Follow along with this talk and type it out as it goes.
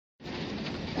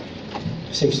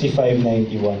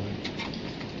6591.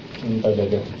 Yun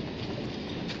talaga.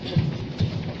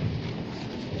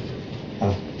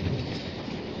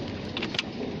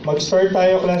 Mag-start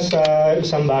tayo class sa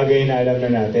isang bagay na alam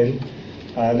na natin.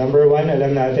 Number 1,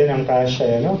 alam natin ang cash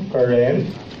ay current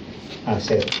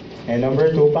asset. And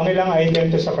number 2, pangilang item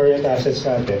to sa current assets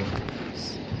natin?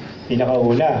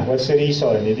 Pinakauna. What's the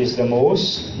reason? It is the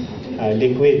most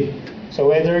liquid. So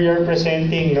whether you're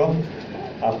presenting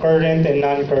a current and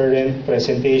non-current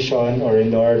presentation or in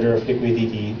the order of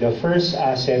liquidity, the first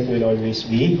asset will always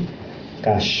be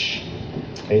cash.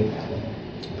 Okay?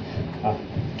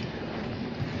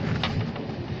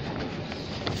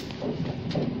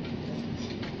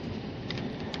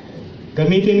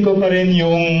 Gamitin ko pa rin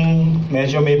yung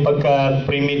medyo may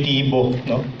pagka-primitibo,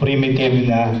 primitive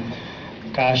na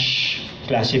cash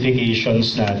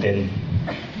classifications natin.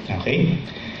 Okay?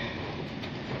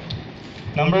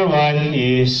 Number 1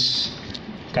 is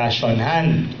cash on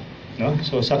hand.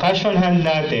 So sa cash on hand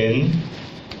natin,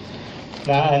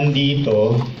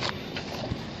 naandito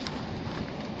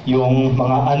yung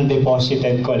mga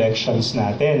undeposited collections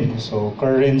natin. So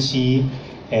currency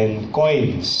and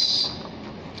coins.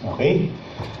 Okay?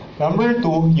 Number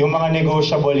 2, yung mga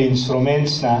negotiable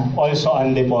instruments na also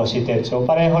undeposited. So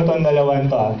pareho itong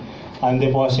dalawang to.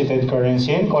 Undeposited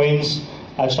currency and coins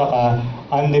at saka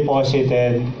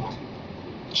undeposited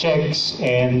checks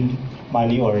and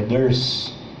money orders.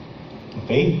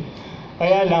 Okay?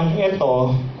 Kaya lang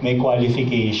ito may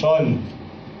qualification.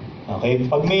 Okay?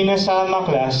 Pag may nasama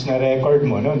class na record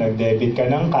mo, nag-debit ka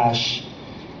ng cash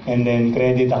and then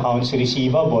credit accounts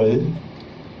receivable.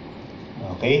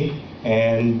 Okay?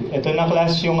 And ito na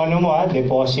class yung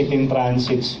deposit in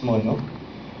transits mo,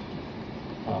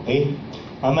 Okay?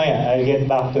 Mamaya, I'll get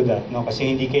back to that,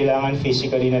 Kasi hindi kailangan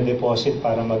physically na deposit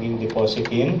para maging deposit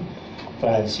in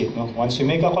transit, Once you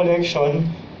make a collection,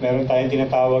 meron tayong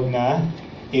tinatawag na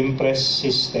impress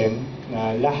system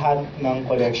na lahat ng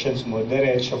collections mo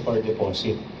diretso for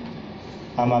deposit.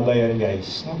 Tama ba yun,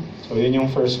 guys? So, yun yung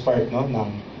first part,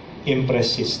 ng impress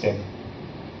system.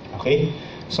 Okay?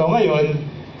 So ngayon,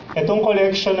 itong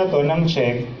collection na to ng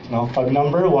check, pag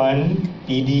number 1,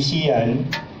 PDC yan,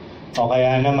 o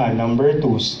kaya naman number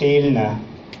 2, stale na,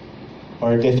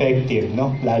 or defective,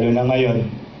 lalo na ngayon,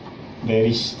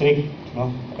 very strict,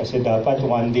 kasi dapat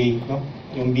 1 day,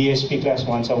 yung BSP class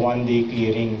wants a 1 day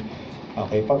clearing.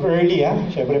 Okay, pag early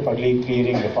syempre pag late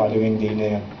clearing, the following day na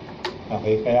yan.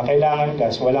 Okay, kaya kailangan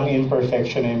class, walang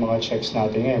imperfection na yung mga checks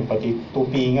natin ngayon, pati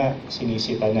tupi nga,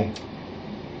 sinisita na.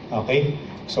 Okay?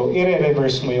 So,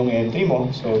 i-reverse mo yung entry mo.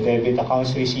 So, debit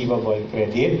accounts receivable,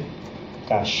 credit,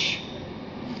 cash.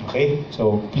 Okay?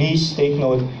 So, please take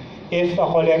note, if a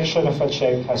collection of a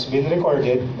check has been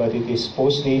recorded, but it is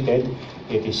post-dated,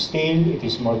 it is stale, it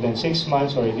is more than 6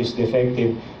 months, or it is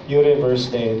defective, you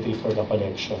reverse the entry for the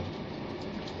collection.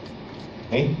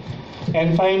 Okay?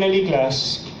 And finally,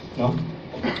 class,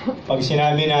 pag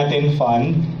sinabi natin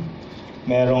fund,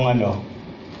 merong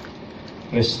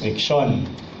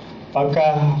restriction.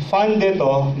 Pagka fund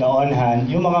ito na on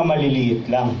hand, yung mga maliliit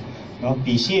lang,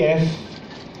 PCF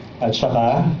at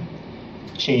saka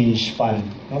change fund,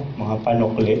 mga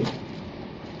panukli.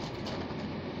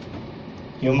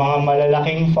 Yung mga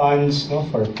malalaking funds,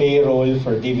 for payroll,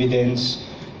 for dividends,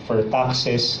 for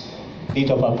taxes,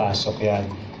 dito papasok yan.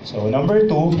 So number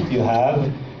 2, you have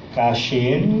cash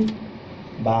in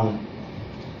bank.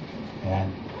 Yan.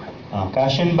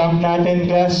 Cash in bank natin,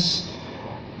 class,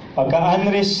 pagka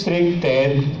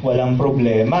unrestricted, walang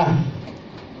problema.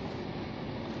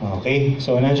 Okay,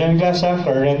 so nandiyan class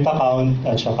current account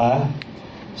at saka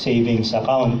savings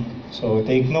account. So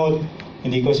take note,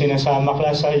 hindi ko sinasama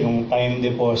class yung time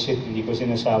deposit, hindi ko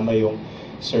sinasama yung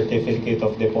certificate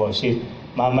of deposit.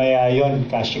 Mamaya yon,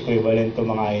 cash equivalent to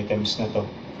mga items na to.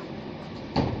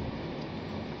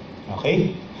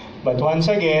 Okay? But once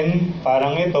again,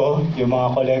 parang ito, yung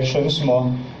mga collections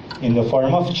mo in the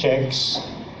form of checks,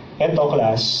 ito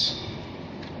class,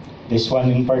 this one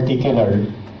in particular,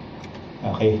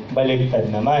 okay,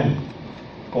 baliktad naman.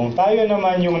 Kung tayo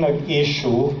naman yung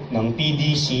nag-issue ng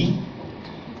PDC,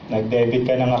 nag-debit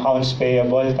ka ng accounts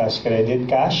payable, tas credit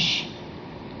cash,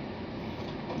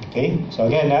 okay, so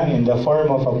again, in the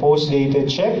form of a post-dated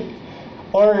check,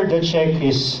 or the check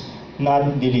is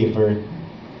not delivered.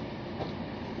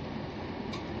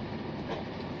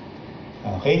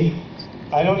 Okay,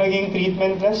 anong naging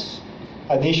treatment class?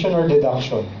 Addition or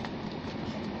deduction?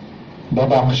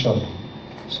 Deduction.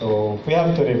 So, we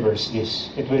have to reverse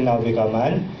this. It will now become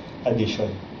an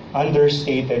addition.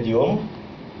 Understated yung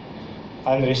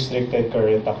unrestricted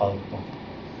current account mo.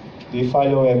 Do you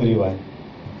follow everyone?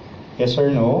 Yes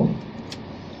or no?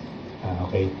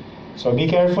 Okay. So be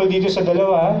careful dito sa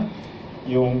dalawa,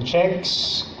 yung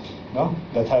checks, no,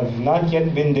 that have not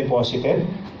yet been deposited.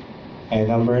 And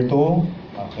number 2,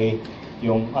 okay,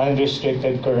 yung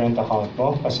unrestricted current account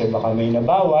mo, kasi baka may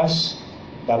nabawas,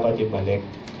 dapat ibalik.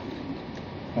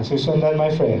 Nasusundan,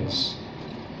 my friends?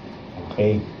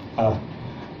 Okay.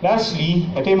 Lastly,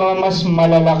 ito yung mga mas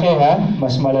malalaki,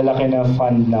 mas malalaki na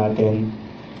fund natin.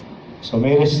 So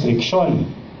may restriction.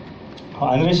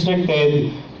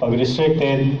 Unrestricted, pag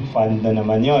restricted, fund na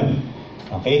naman yon.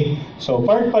 Okay? So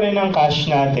part pa rin ng cash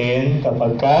natin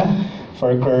kapag ka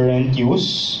for current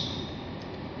use.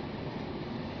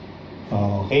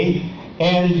 Okay?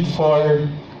 And for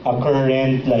a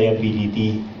current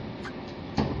liability.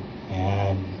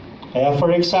 Ayan. Kaya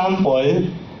for example,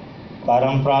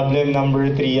 parang problem number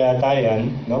 3 yata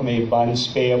yan, no? May bonds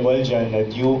payable dyan na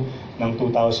due ng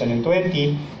 2020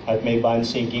 at may bond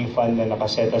sinking fund na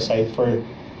nakaset aside for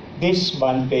this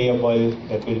bond payable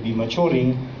that will be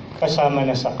maturing, kasama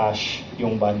na sa cash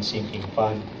yung bond sinking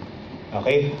fund.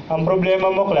 Okay? Ang problema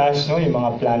mo, class, no, yung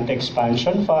mga plant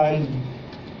expansion fund.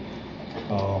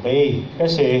 Okay,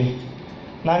 kasi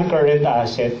non-current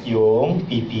asset yung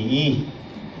PPE.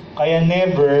 Kaya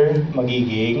never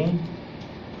magiging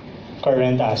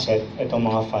current asset itong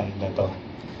mga fund na to.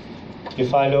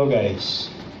 You follow, guys?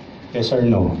 Yes or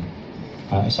no?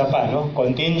 Isa pa, no?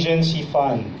 Contingency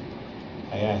fund.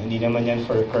 Ayan, hindi naman yan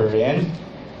for current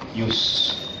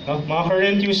use. No? Mga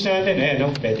current use natin,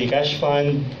 no? Petty cash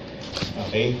fund,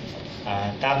 okay?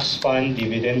 Tax fund,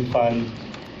 dividend fund.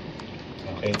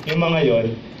 Okay, yung mga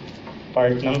yon,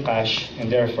 part ng cash and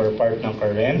therefore part ng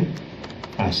current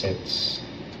assets.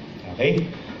 Okay?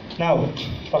 Now,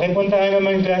 pakipuntahan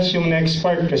naman, class, yung next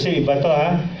part kasi iba to,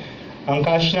 Ang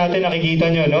cash natin, nakikita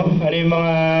nyo, no? Ano yung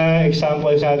mga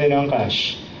examples natin ng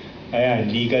cash? Ayan,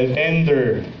 legal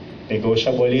tender,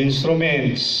 negotiable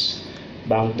instruments,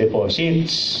 bank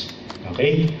deposits.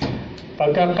 Okay?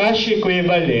 Pagka cash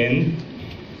equivalent,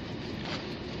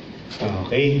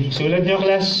 okay, sulat nyo,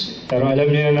 class, pero alam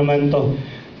nyo na naman to.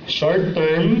 Short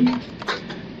term,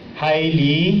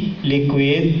 highly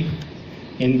liquid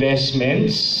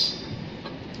investments.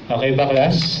 Okay ba,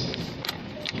 class?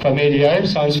 Familiar?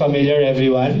 Sounds familiar,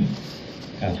 everyone?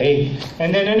 Okay. And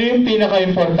then, ano yung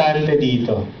pinaka-importante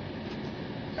dito?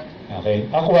 Okay.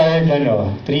 Acquired,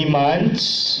 3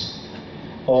 months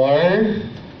or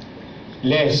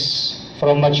less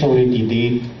from maturity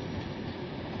date.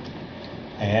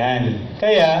 Ayan.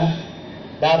 Kaya,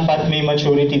 dapat may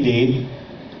maturity date,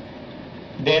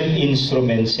 debt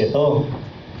instruments ito.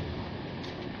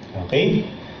 Okay?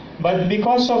 But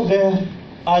because of the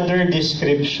other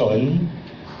description,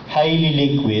 highly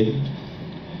liquid,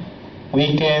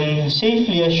 we can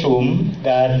safely assume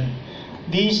that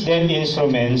these debt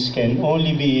instruments can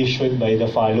only be issued by the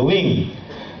following.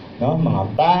 No?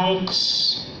 Mga banks.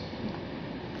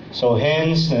 So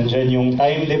hence, nandyan yung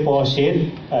time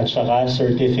deposit at saka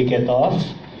certificate of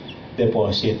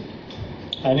deposit.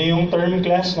 Ano yung term,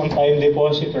 class, ng time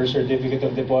deposit or certificate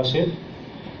of deposit?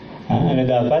 Ano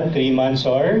dapat? 3 months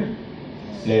or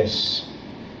less.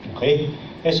 Okay?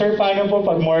 Sir, paano po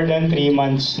pag more than 3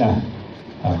 months na?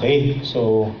 Okay,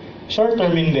 so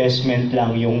short-term investment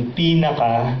lang yung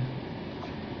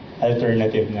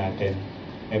pinaka-alternative natin.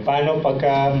 Paano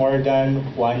pagka more than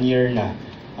 1 year na?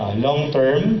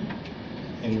 Long-term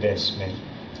investment.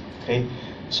 Okay?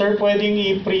 Sir, pwedeng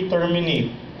i-pre-terminate.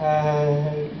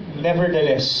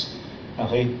 Nevertheless,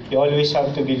 okay, you always have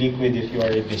to be liquid if you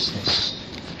are a business.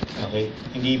 Okay?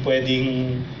 Hindi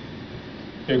pwedeng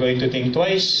you're going to think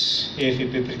twice if you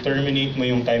terminate mo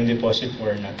yung time deposit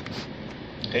or not.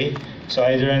 Okay? So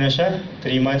either ano siya,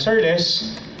 3 months or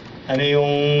less. Ano yung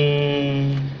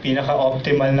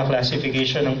pinaka-optimal na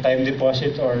classification ng time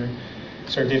deposit or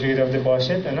certificate of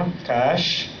deposit?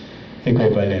 Cash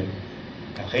equivalent.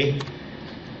 Okay?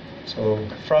 So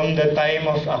from the time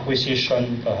of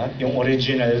acquisition pa, yung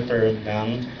original term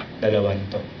ng dalawan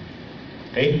to.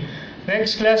 Okay?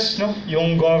 Next, class,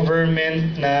 yung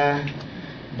government na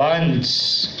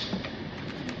bonds.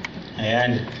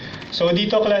 Ayan. So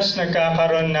dito, class,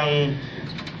 nagkakaroon ng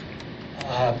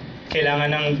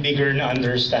kailangan ng bigger na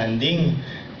understanding.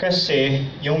 Kasi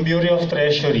yung Bureau of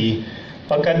Treasury,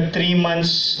 pagka 3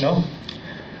 months,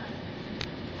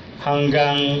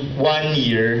 hanggang 1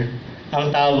 year,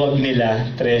 ang tawag nila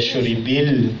Treasury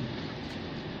Bill.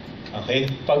 Okay?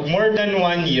 Pag more than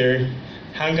 1 year,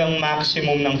 hanggang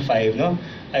maximum ng 5,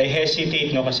 I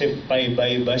hesitate, kasi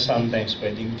paiba-iba, sometimes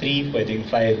pwedeng 3, pwedeng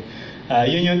 5.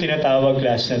 Yun yung tinatawag,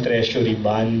 class, na treasury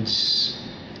bonds.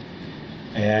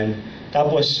 Ayan.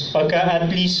 Tapos, pagka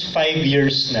at least 5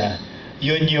 years na,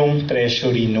 yun yung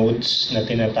treasury notes na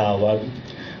tinatawag.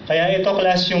 Kaya ito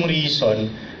class yung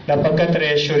reason na pagka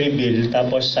treasury bill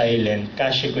tapos silent,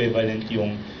 cash equivalent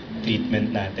yung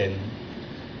treatment natin.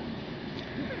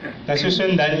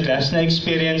 Nasusundan class,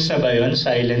 na-experience na ba yun?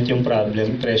 Silent yung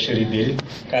problem, treasury bill,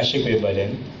 cash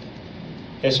equivalent?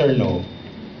 Yes or no?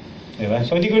 Diba?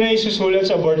 So hindi ko na isusulat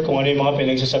sa board kung ano yung mga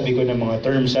pinagsasabi ko ng mga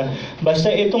terms. Ha?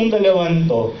 Basta itong dalawan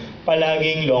to,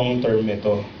 palaging long term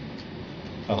ito.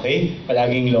 Okay?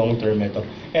 Palaging long term ito.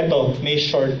 Ito, may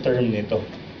short term nito.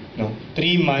 No?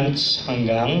 3 months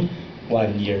hanggang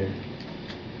 1 year.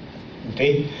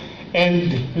 Okay?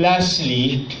 And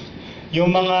lastly,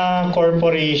 yung mga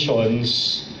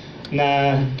corporations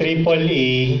na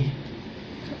AAA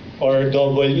or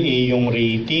AA yung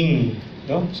rating.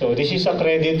 No? So this is a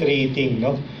credit rating.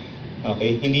 No?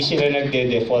 Okay? Hindi sila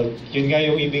nagde-default. Yun nga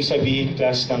yung ibig sabihin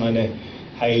class ng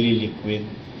highly liquid.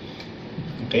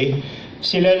 Okay?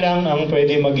 Sila lang ang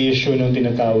pwede mag-issue ng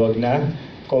tinatawag na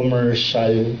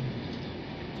commercial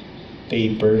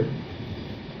paper.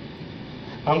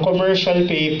 Ang commercial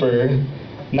paper,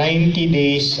 90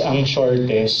 days ang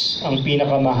shortest, ang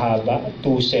pinakamahaba,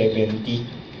 270.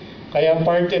 Kaya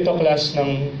part ito class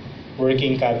ng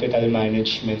working capital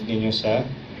management ninyo sa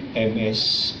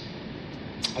MS.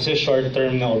 Kasi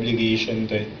short-term na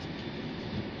obligation to.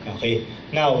 Okay.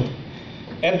 Now,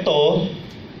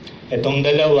 itong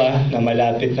dalawa na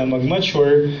malapit na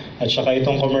mag-mature at saka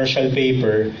itong commercial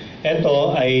paper, ito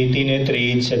ay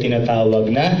tinetrade sa tinatawag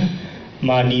na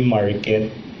money market.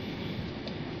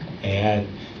 Ayan.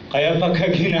 Kaya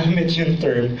pagka ginamit yung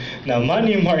term na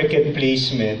money market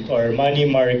placement or money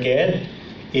market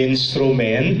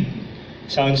instrument,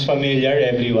 sounds familiar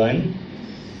everyone?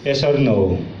 Yes or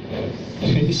no?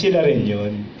 Sila rin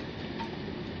yun.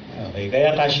 Okay,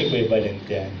 kaya cash equivalent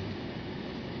yan.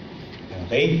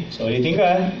 Okay, so ulitin ko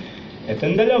ha.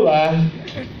 Itong dalawa,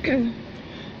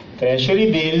 treasury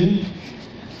bill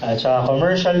at saka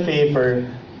commercial paper,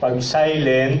 pag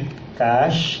silent,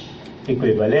 cash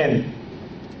equivalent.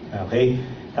 Okay,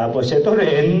 tapos ito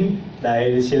rin,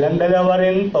 dahil silang dalawa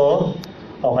rin to,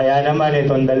 o kaya naman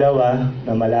itong dalawa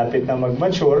na malapit na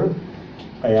mag-mature,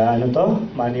 kaya ano to?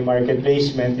 Money market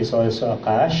placement is also a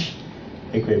cash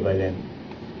equivalent.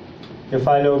 You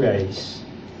follow guys?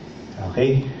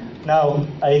 Okay. Now,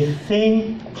 I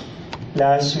think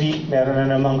last week meron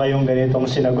na naman kayong ganitong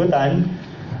sinagutan.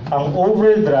 Ang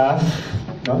overdraft,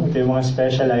 no? Ito yung mga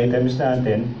special items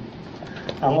natin.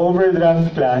 Ang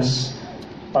overdraft class,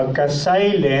 pagka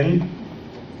silent,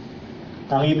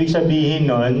 ang ibig sabihin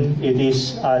nun, it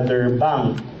is other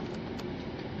bank.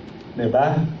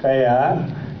 Diba? Kaya,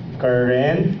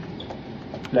 current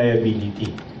liability.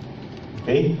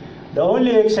 Okay? The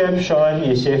only exception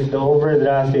is if the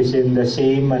overdraft is in the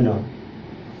same bank.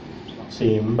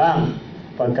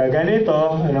 Pagka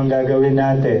ganito, anong gagawin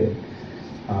natin?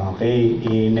 Okay,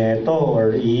 i-neto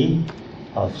or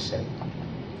i-offset.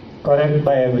 Correct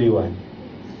ba everyone?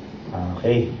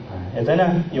 Okay. Ito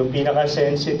na, yung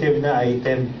pinaka-sensitive na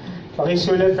item.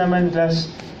 Pakisulat naman class,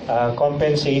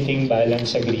 compensating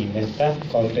balance agreement.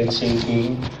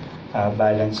 Compensating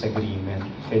balance agreement.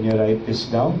 Can you write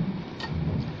this down?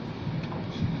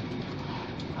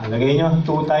 Lagay nyo,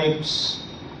 2 types.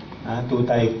 2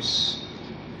 types.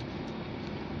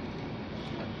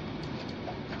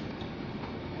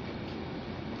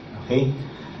 Okay.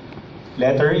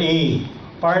 Letter A,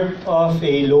 part of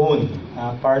a loan.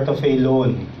 Part of a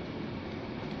loan.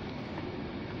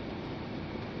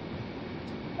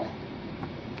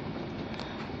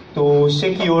 To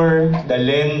secure the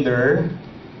lender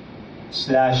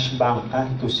slash bank.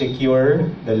 To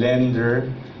secure the lender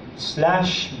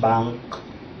slash bank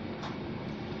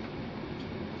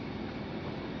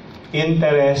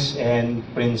interest and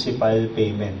principal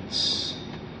payments.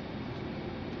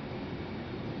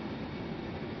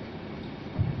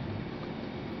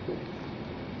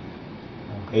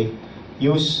 Okay.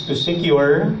 Used to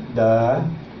secure the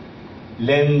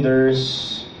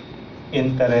lender's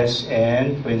interest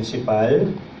and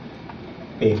principal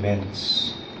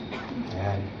payments.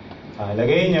 Ayan.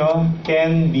 Lagay nyo,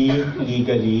 can be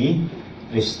legally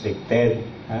restricted.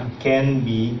 Can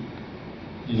be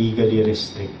legally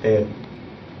restricted.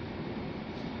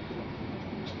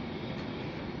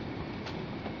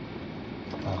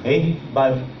 Okay?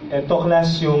 But ito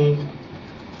class yung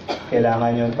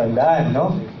kailangan nyo tandaan,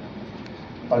 no?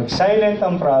 Pag silent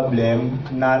ang problem,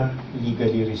 not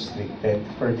legally restricted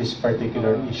for this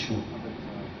particular issue.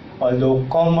 Although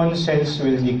common sense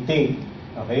will dictate.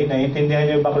 Okay?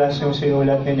 Naiintindihan nyo ba class yung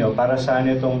sinulat ninyo? Para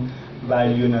saan itong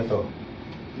value na to?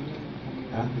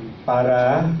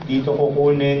 Para dito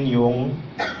kukunin yung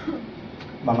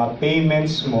mga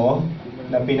payments mo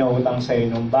na pinautang sa'yo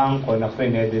ng bangko na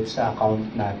credit sa account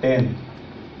natin.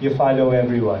 You follow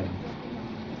everyone.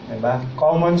 Diba?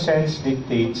 Common sense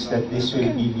dictates that this will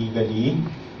be legally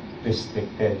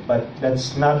restricted. But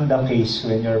that's not the case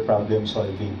when you're problem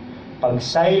solving. Pag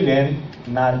silent,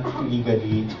 not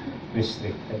legally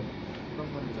restricted.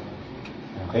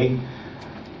 Okay?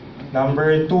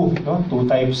 Number 2, no? 2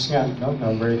 types nga, no?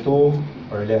 Number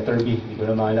 2 or letter B. Hindi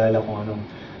ko na maalala kung anong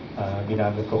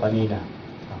ginamit ko kanina.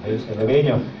 Okay, so lagay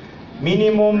nyo.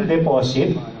 Minimum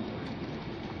deposit.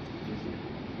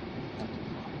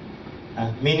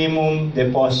 Minimum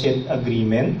deposit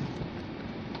agreement.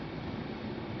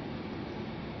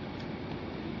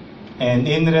 And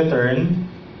in return,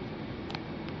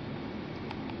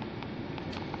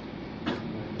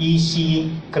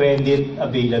 easy credit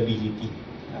availability.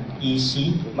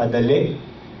 Easy, madali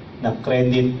na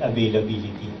credit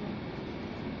availability.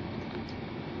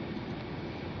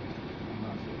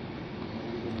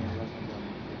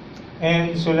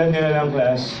 And sulat nila lang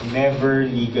class, never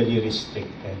legally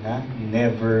restricted.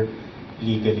 Never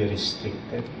legally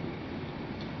restricted.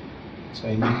 So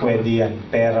hindi pwede yan.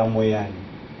 Pera mo yan.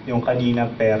 Yung kanina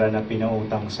pera na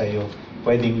pinautang sa'yo,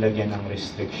 pwedeng lagyan ng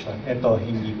restriction. Ito,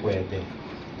 hindi pwede.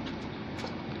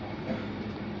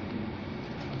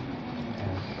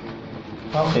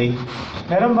 Okay.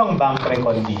 Meron bang bank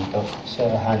record dito sa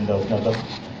handout na to?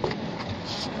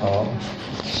 Oo.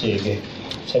 Sige.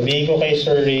 Sabihin ko kay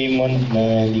Sir Raymond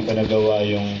na hindi ko nagawa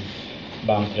yung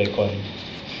bank record.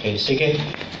 Okay, sige.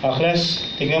 Class,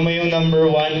 tingnan mo yung number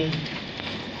 1.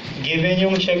 Given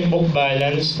yung checkbook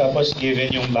balance, tapos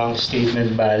given yung bank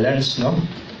statement balance, no?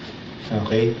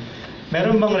 Okay.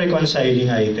 Meron bang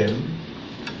reconciling item?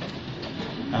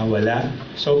 Wala.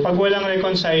 So, pag walang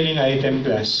reconciling item,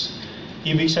 class,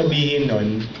 ibig sabihin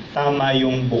nun, tama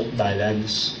yung book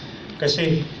balance.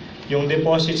 Kasi, yung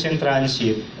deposits in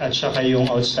transit at saka yung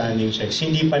outstanding checks,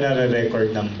 hindi pa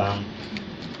nare-record ng bank.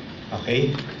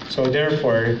 Okay? So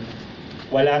therefore,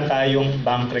 wala tayong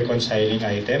bank reconciling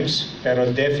items, pero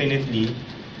definitely,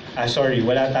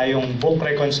 wala tayong book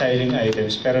reconciling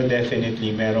items, pero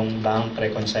definitely merong bank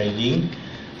reconciling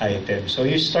items. So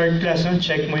you start class, no?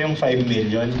 Check mo yung 5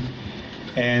 million.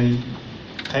 And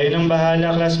kayo nang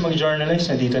bahala class mag-journalize.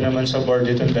 Nandito naman sa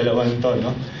board itong dalawang to,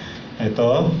 no?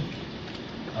 Ito.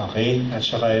 Okay, at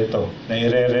saka ito, na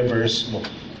i-reverse mo.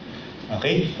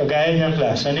 Okay, kagaya ng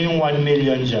class, ano yung 1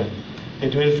 million dyan?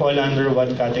 It will fall under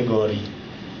what category?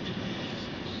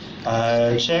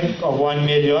 Check of 1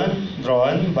 million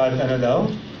drawn, but ano daw?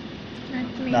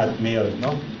 Not mailed,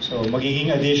 no? So,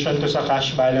 magiging addition to sa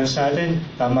cash balance natin.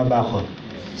 Tama ba ako?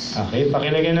 Okay,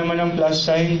 pakilagay naman ng plus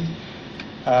sign.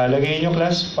 Lagay nyo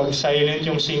class, pag silent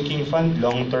yung sinking fund,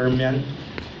 long term yan.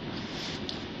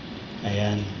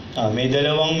 Ayan. May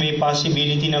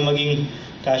possibility na maging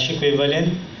cash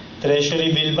equivalent.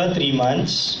 Treasury bill ba? 3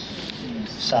 months?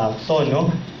 Sakto,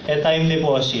 no? Time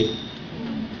deposit.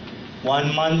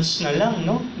 1 month na lang,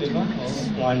 no? Diba?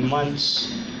 1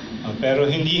 month. Pero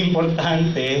hindi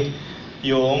importante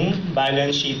yung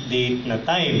balance sheet date na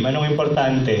time. Anong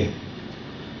importante?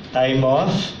 Time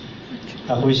of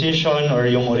acquisition or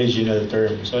yung original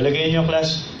term. So, lagay nyo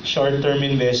class, short-term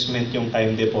investment yung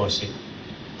time deposit.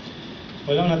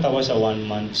 Walang natawa sa 1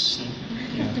 month.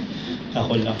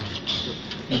 Ako lang.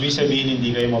 Ibig sabihin,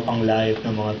 hindi kayo mapanglait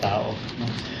ng mga tao. No?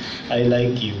 I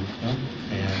like you. No?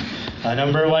 Ayan.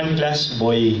 Number 1 class,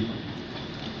 boy.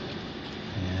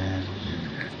 Ayan.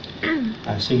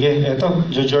 Sige, eto.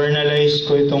 Jo-journalize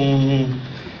ko itong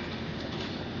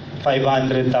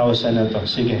 500,000 na to.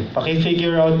 Sige,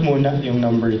 paki-figure out muna yung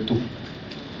number 2.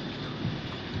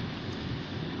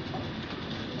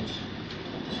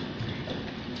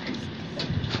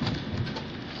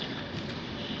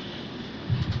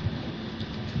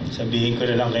 Sabihin ko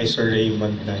na lang kay Sir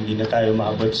Raymond na hindi na tayo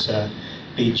maabot sa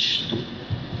page 2.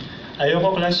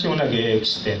 Ayoko class yung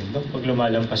nag-e-extend, no? Pag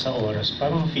lumalampas sa oras,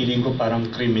 parang feeling ko parang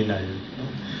criminal. No?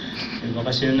 Diba?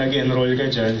 Kasi yung nag-enroll ka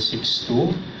dyan, 6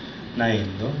 to 9.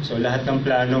 No? So lahat ng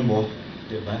plano mo,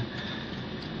 diba?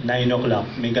 9 o'clock,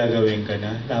 may gagawin ka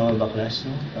na. Tama ba class?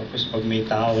 No? Tapos pag may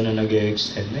tao na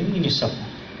nag-e-extend, naiinis ako.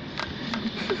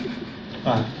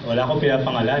 Wala akong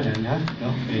pinapangalanan, ha? No?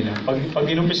 Pag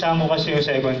inumpisa mo kasi yung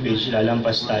second page,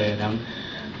 lalampas tayo ng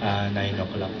 9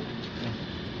 o'clock.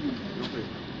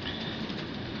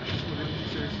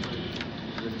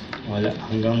 Wala,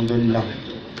 hanggang dun lang.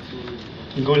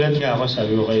 Gulat nga ako,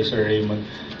 sabi ko kay Sir Raymond,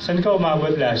 saan ka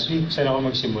umabot last week? Saan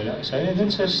ako magsimula? Sabi dun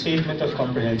sa Statement of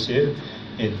Comprehensive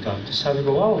Income. Tapos sabi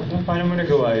ko, wow, paano mo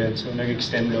nagawa yan? So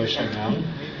nag-extend daw siya ng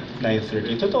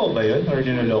 9:30. Totoo ba yun? Or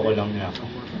ninuloko lang niya ako?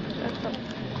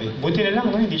 Okay. Buti na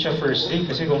lang, no? Hindi siya first day.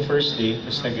 Kasi kung first day,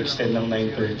 tapos nag-extend ng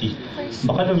 9:30,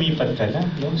 baka lumipat ka na,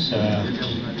 no?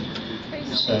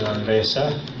 Sa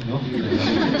Resa, no?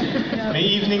 May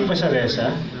evening ba sa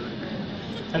Resa?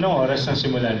 Anong oras ng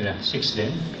simula nila? 6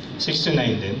 din? 6 to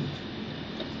 9 din?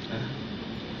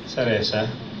 Sa Resa?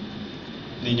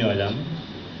 Hindi nyo alam?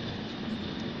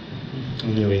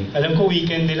 Anyway, alam ko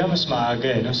weekend nila mas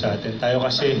maaga no, sa atin. Tayo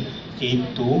kasi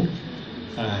 8 to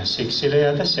 6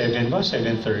 sila yata, 7 ba?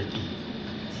 7:30.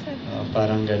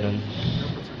 Parang ganun.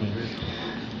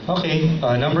 Okay,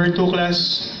 number 2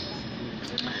 class.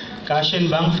 Cash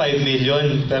in bank, 5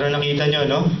 million. Pero nakita nyo,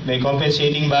 no? May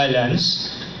compensating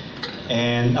balance.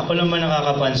 And ako naman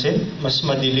nakakapansin, mas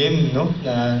madilim, no?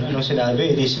 Na anong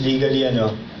sinabi? It is legally,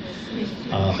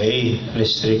 okay,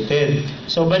 restricted.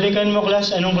 So, balikan mo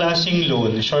class, anong klaseng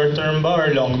loan? Short term ba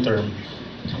or long term?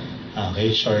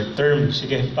 Okay, short term.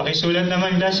 Sige, pakisulat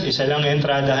naman class, isa lang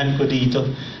entradahan ko dito.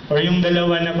 Or yung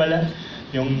dalawa na pala,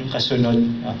 yung kasunod.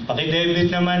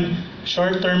 Pakidebit naman,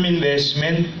 short term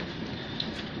investment.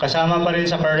 Kasama pa rin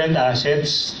sa current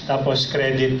assets, tapos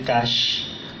credit cash.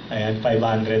 Ayan,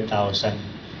 500,000.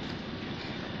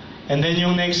 And then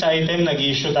yung next item,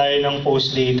 nag-issue tayo ng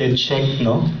post-dated check,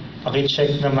 no?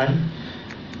 Paki-check naman.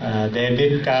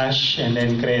 Debit cash and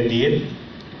then credit,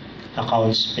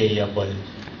 accounts payable.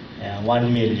 Ayan,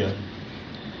 1 million.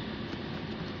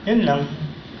 Yun lang.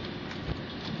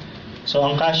 So,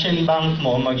 ang cash in bank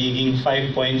mo magiging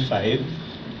 5.5.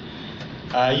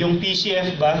 Yung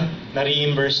PCF ba,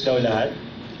 na-reimburse daw lahat?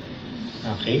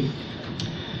 Okay.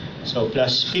 So,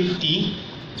 plus 50.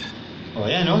 O,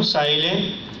 yan, no?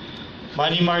 Silent.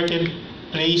 Money market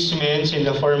placements in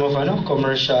the form of,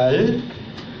 commercial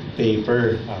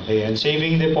paper. Okay. And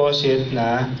saving deposit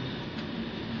na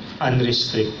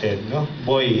unrestricted, no?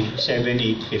 Boy,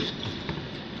 7,850.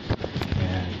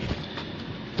 Yan.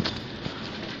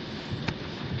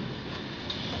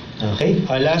 Okay.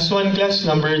 Last one, class,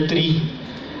 number 3.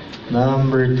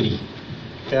 Number 3.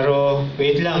 Pero,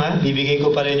 wait lang bibigay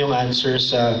ko pa rin yung answer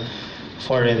sa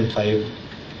 4 and 5.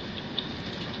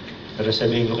 Pero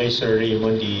sabihin ko kay Sir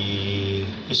Raymond,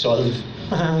 i-solve.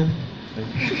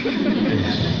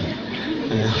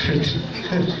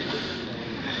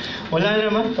 Wala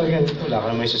naman, wala ka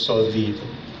naman i-solve dito.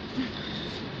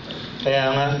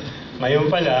 Kaya nga,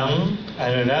 ngayon pa lang,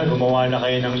 gumawa na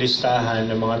kayo ng listahan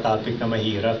ng mga topic na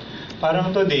mahirap.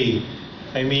 Parang today,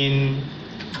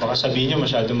 baka sabihin nyo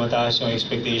masyado mataas yung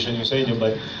expectation nyo sa inyo,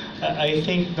 but I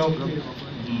think,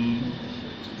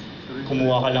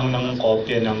 kumuha ka lang ng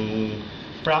kopya ng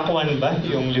Prac 1 ba?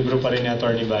 Yung libro pa rin ni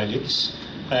Atty. Balix.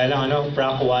 Kaya lang,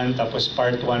 Prac 1, tapos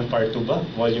Part 1, Part 2 ba?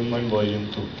 Volume 1, Volume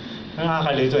 2.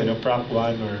 Nakakalito, Prac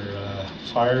 1 or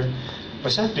FAR.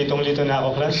 Basta, litong-lito na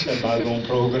ako, class, sa bagong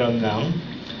program ng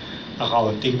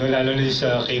accounting, lalo na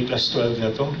sa K+12 na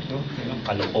to,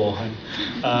 kalokohan.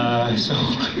 So,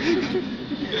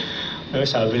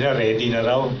 sabi na, ready na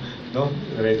raw,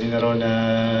 ready na raw na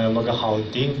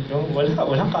mag-accounting,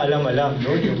 walang kaalam-alam,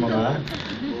 yung mga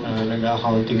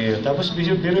nag-accounting ngayon. Tapos,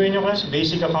 biruin nyo class,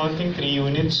 basic accounting, 3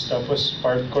 units, tapos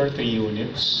part core, 3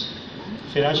 units.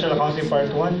 Financial accounting part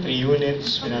 1, 3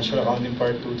 units, financial accounting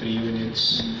part 2, 3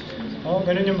 units.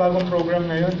 Ganun yung bagong program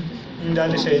ngayon. Yung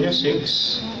dati sa inyo,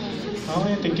 6.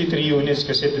 Yung 3 units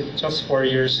kasi just 4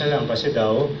 years na lang kasi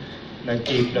daw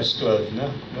nag-K+12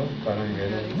 na, Parang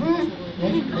gano'n.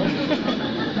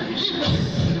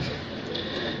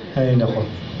 Ay, nako.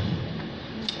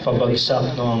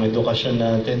 Pabagsak, ang edukasyon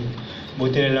natin.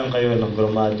 Buti na lang kayo,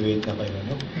 nag-graduate na kayo,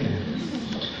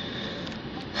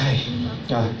 Ay,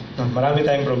 marami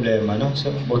tayong problema,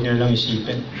 So, huwag nyo lang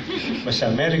isipin.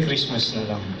 Basta, Merry Christmas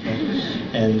na lang.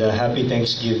 And Happy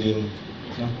Thanksgiving,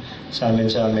 sa amin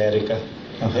sa Amerika.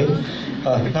 Okay?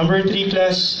 Number 3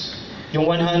 class, yung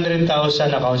 100,000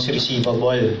 accounts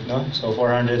receivable, So,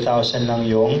 400,000 lang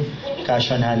yung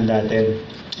cash on hand natin.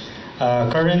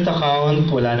 Current account,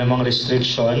 wala namang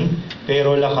restriction.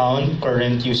 Payroll account,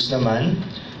 current use naman.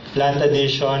 Plant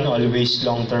addition, always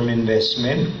long-term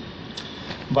investment.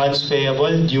 Bonds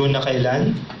payable, due na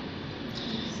kailan?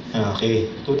 Okay.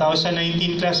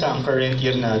 2019 class ang current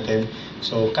year natin.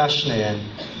 So, cash na yan.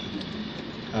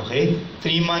 Okay?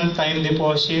 3-month time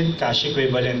deposit, cash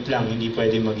equivalent lang. Hindi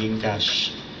pwede maging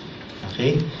cash.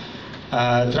 Okay?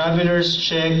 Traveler's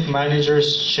check,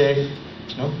 manager's check.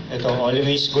 Ito,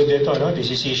 always good ito.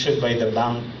 This is issued by the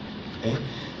bank. Okay?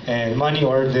 And money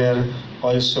order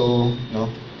also,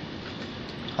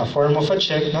 a form of a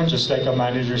check, just like a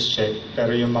manager's check,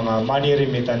 pero yung mga money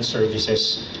remittance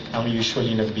services ang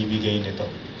usually nagbibigay nito.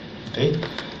 Okay?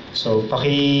 So,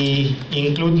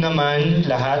 paki-include naman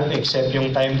lahat except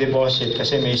yung time deposit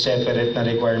kasi may separate na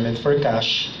requirement for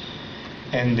cash.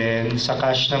 And then, sa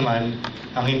cash naman,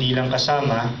 ang hindi lang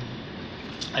kasama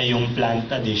ay yung plant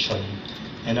addition.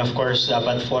 And of course,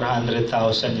 dapat 400,000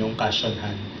 yung cash on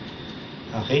hand.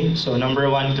 Okay? So, number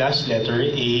 1 class, letter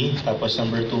A. Tapos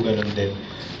number 2, ganun din,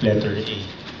 letter A.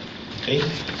 Okay?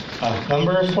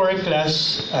 Number 4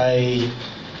 class ay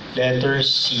letter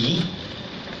C.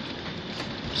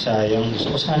 Sayang.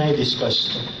 Gusto ko sana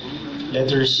i-discuss to.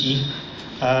 Letter C.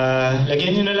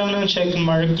 Lagyan nyo na lang ng check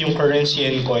mark yung currency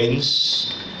and coins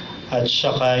at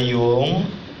saka yung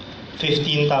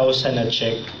 15,000 na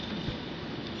check.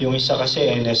 Yung isa kasi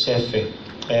NSF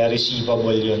kaya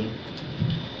receivable yun.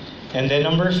 And then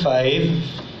number 5,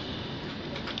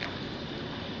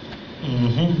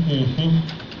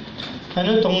 ano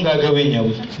itong gagawin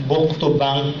nyo? Book to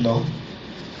bank, no?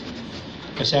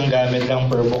 Kasi ang gamit lang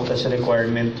per book, tas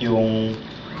requirement yung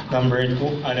number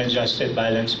 2, unadjusted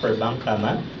balance per bank,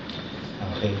 tama?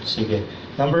 Okay, sige.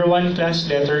 Number 1 class,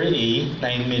 letter A,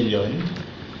 9 million.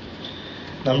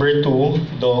 Number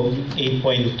 2, dog,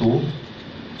 8.2.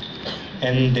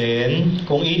 And then,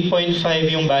 kung 8.5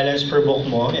 yung balance per book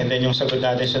mo, and then yung sagot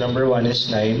natin sa number 1 is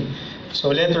 9.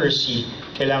 So, letter C,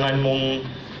 kailangan mong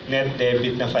net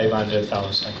debit na 500,000.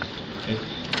 Okay,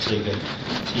 sige.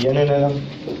 Sige na lang.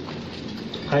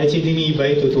 Kahit si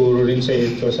Dinibay, tuturo rin sa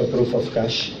ito sa proof of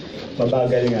cash.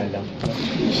 Mabagal nga lang.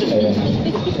 Ayan.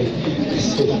 Okay.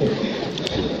 Sige.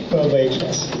 Bye-bye,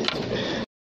 class.